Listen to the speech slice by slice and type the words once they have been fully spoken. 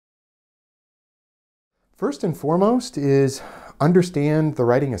First and foremost is understand the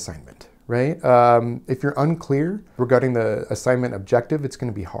writing assignment, right? If you're unclear regarding the assignment objective, it's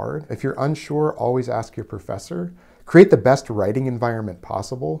going to be hard. If you're unsure, always ask your professor. Create the best writing environment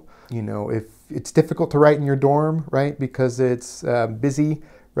possible. You know, if it's difficult to write in your dorm, right, because it's busy,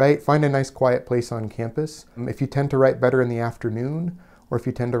 right, find a nice quiet place on campus. If you tend to write better in the afternoon, or if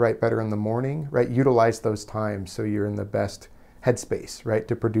you tend to write better in the morning, right, utilize those times so you're in the best headspace, right,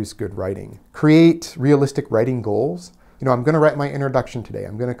 to produce good writing. Create realistic writing goals. You know, I'm going to write my introduction today.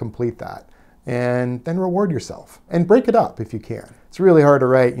 I'm going to complete that. And then reward yourself. And break it up if you can. It's really hard to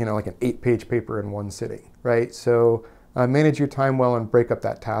write, you know, like an 8-page paper in one sitting, right? So manage your time well and break up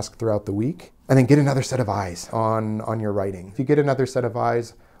that task throughout the week. And then get another set of eyes on your writing. If you get another set of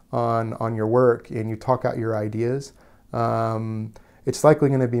eyes on your work and you talk out your ideas, it's likely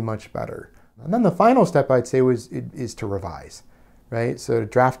going to be much better. And then the final step I'd say is to revise, right? So to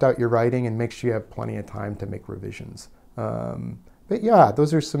draft out your writing and make sure you have plenty of time to make revisions. But yeah,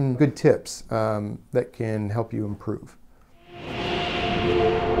 those are some good tips that can help you improve.